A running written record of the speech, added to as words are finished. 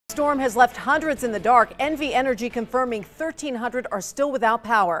Storm has left hundreds in the dark. NV Energy confirming 1,300 are still without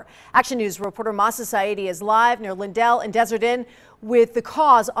power. Action News reporter Masa Saidi is live near Lindell and Desert Inn with the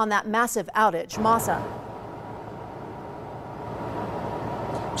cause on that massive outage. Masa.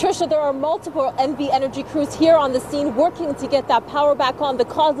 Trisha, there are multiple NV Energy crews here on the scene working to get that power back on. The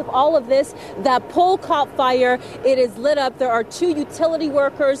cause of all of this, that pole caught fire. It is lit up. There are 2 utility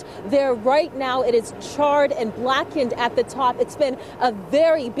workers there right now. It is charred and blackened at the top. It's been a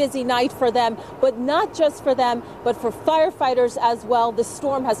very busy night for them, but not just for them, but for firefighters as well. The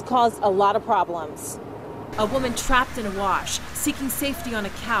storm has caused a lot of problems. A woman trapped in a wash, seeking safety on a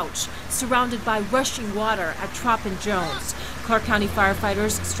couch, surrounded by rushing water at Trop and Jones. Clark County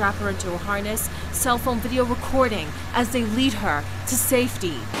firefighters strap her into a harness, cell phone video recording as they lead her to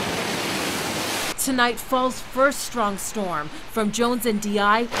safety. Tonight, fall's first strong storm from Jones and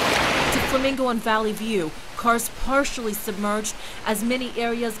DI to Flamingo and Valley View. Cars partially submerged as many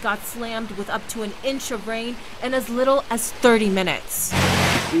areas got slammed with up to an inch of rain in as little as 30 minutes.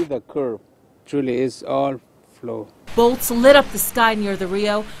 See the curve. Truly is all flow. Bolts lit up the sky near the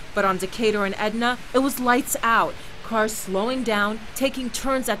Rio, but on Decatur and Edna, it was lights out. Cars slowing down, taking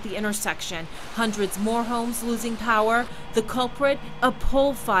turns at the intersection. Hundreds more homes losing power. The culprit, a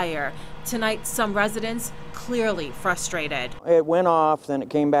pole fire. Tonight, some residents clearly frustrated. It went off, then it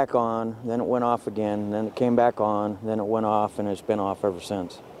came back on, then it went off again, then it came back on, then it went off, and it's been off ever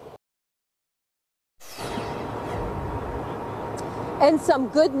since. And some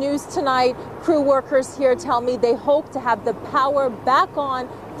good news tonight. Crew workers here tell me they hope to have the power back on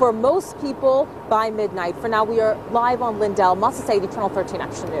for most people by midnight. For now, we are live on Lindell. Masa Saidi, Channel 13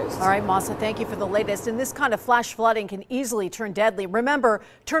 Action News. All right, Masa, thank you for the latest. And this kind of flash flooding can easily turn deadly. Remember,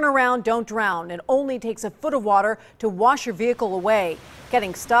 turn around, don't drown. It only takes a foot of water to wash your vehicle away.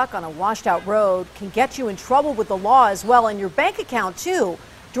 Getting stuck on a washed out road can get you in trouble with the law as well, and your bank account too.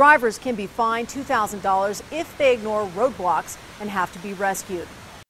 Drivers can be fined $2,000 if they ignore roadblocks and have to be rescued.